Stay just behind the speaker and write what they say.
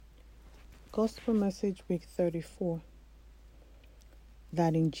Gospel Message Week 34.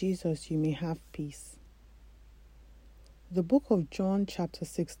 That in Jesus you may have peace. The book of John chapter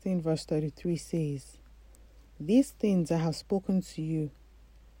 16 verse 33 says, "These things I have spoken to you,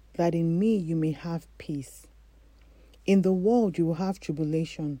 that in me you may have peace. In the world you will have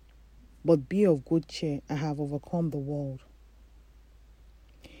tribulation, but be of good cheer, I have overcome the world."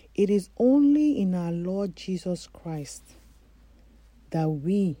 It is only in our Lord Jesus Christ that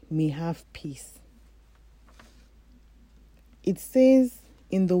we may have peace. It says,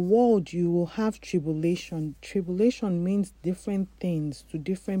 in the world you will have tribulation. Tribulation means different things to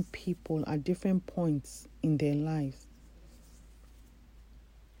different people at different points in their lives.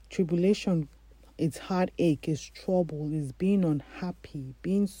 Tribulation is heartache, is trouble, is being unhappy,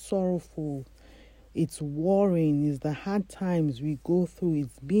 being sorrowful. It's worrying, it's the hard times we go through,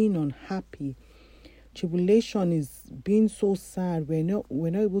 it's being unhappy. Tribulation is being so sad, we're not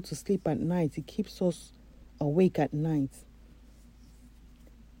able to sleep at night. It keeps us awake at night.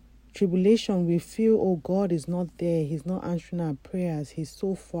 Tribulation, we feel, oh, God is not there. He's not answering our prayers. He's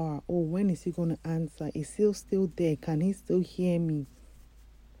so far. Oh, when is he going to answer? Is he still there? Can he still hear me?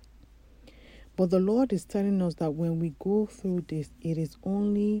 But the Lord is telling us that when we go through this, it is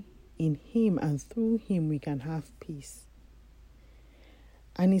only in him and through him we can have peace.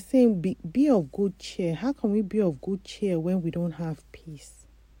 And he's saying, be of good cheer. How can we be of good cheer when we don't have peace?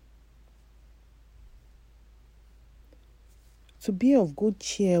 To be of good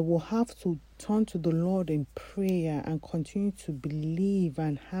cheer, we'll have to turn to the Lord in prayer and continue to believe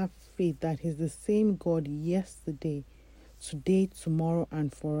and have faith that he's the same God yesterday, today, tomorrow,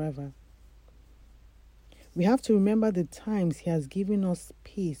 and forever. We have to remember the times he has given us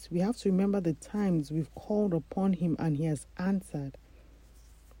peace. We have to remember the times we've called upon him and he has answered.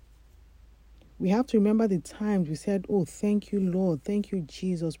 We have to remember the times we said, oh, thank you, Lord. Thank you,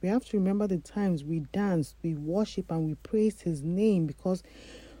 Jesus. We have to remember the times we danced, we worship, and we praised his name, because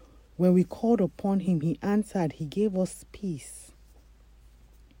when we called upon him, he answered. He gave us peace.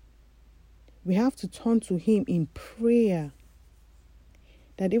 We have to turn to him in prayer,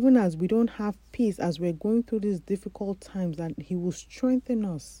 that even as we don't have peace, as we're going through these difficult times, that he will strengthen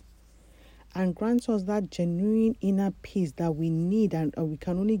us and grant us that genuine inner peace that we need and we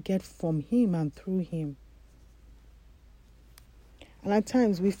can only get from him and through him. And at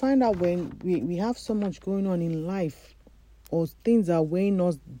times we find out when we have so much going on in life, or things are weighing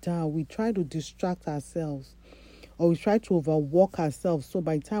us down, we try to distract ourselves, or we try to overwork ourselves. So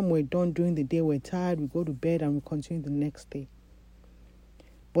by the time we're done during the day, we're tired, we go to bed and we continue the next day.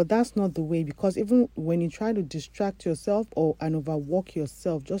 But that's not the way, because even when you try to distract yourself and overwork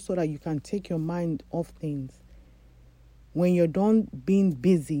yourself just so that you can take your mind off things, when you're done being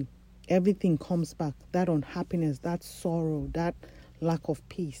busy, everything comes back. That unhappiness, that sorrow, that lack of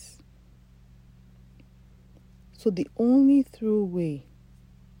peace. So the only true way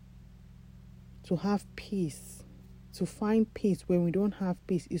to have peace, to find peace when we don't have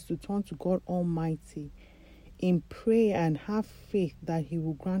peace, is to turn to God Almighty in prayer and have faith that he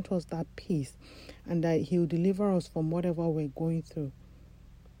will grant us that peace and that he will deliver us from whatever we're going through.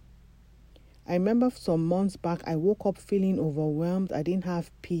 I remember some months back, I woke up feeling overwhelmed. I didn't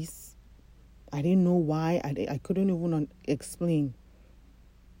have peace. I didn't know why. I couldn't even explain.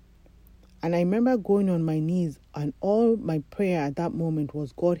 And I remember going on my knees, and all my prayer at that moment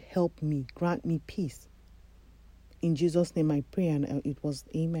was, God, help me, grant me peace. In Jesus' name I pray, and it was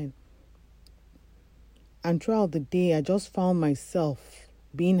amen. And throughout the day, I just found myself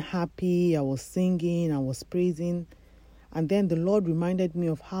being happy. I was singing, I was praising. And then the Lord reminded me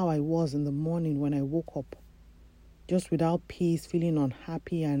of how I was in the morning when I woke up, just without peace, feeling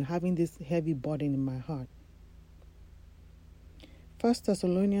unhappy and having this heavy burden in my heart. 1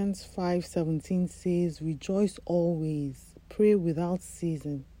 Thessalonians 5:17 says, rejoice always, pray without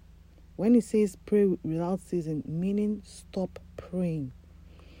ceasing. When it says pray without ceasing, meaning stop praying.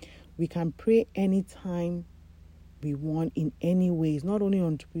 We can pray anytime we want, in any ways, not only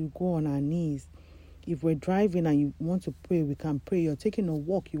until we go on our knees. If we're driving and you want to pray, we can pray. You're taking a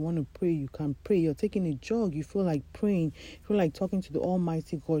walk, you want to pray, you can pray. You're taking a jog, you feel like praying, you feel like talking to the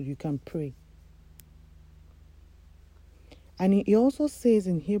Almighty God, you can pray. And he also says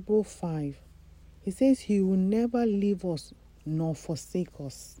in Hebrews 5, he says he will never leave us nor forsake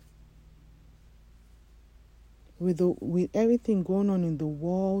us. With everything going on in the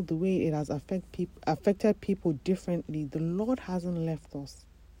world, the way it has affected people differently, the Lord hasn't left us.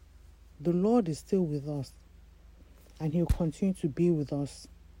 The Lord is still with us, and he'll continue to be with us.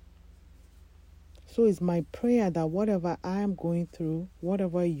 So it's my prayer that whatever I am going through,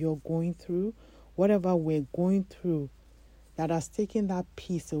 whatever you're going through, whatever we're going through, that has taken that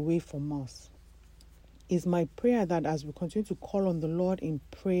peace away from us. It's my prayer that as we continue to call on the Lord in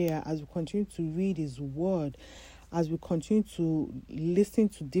prayer, as we continue to read His Word, as we continue to listen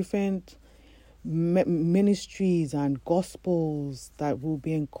to different ministries and gospels, that will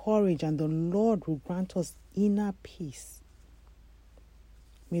be encouraged and the Lord will grant us inner peace.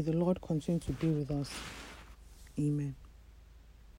 May the Lord continue to be with us. Amen.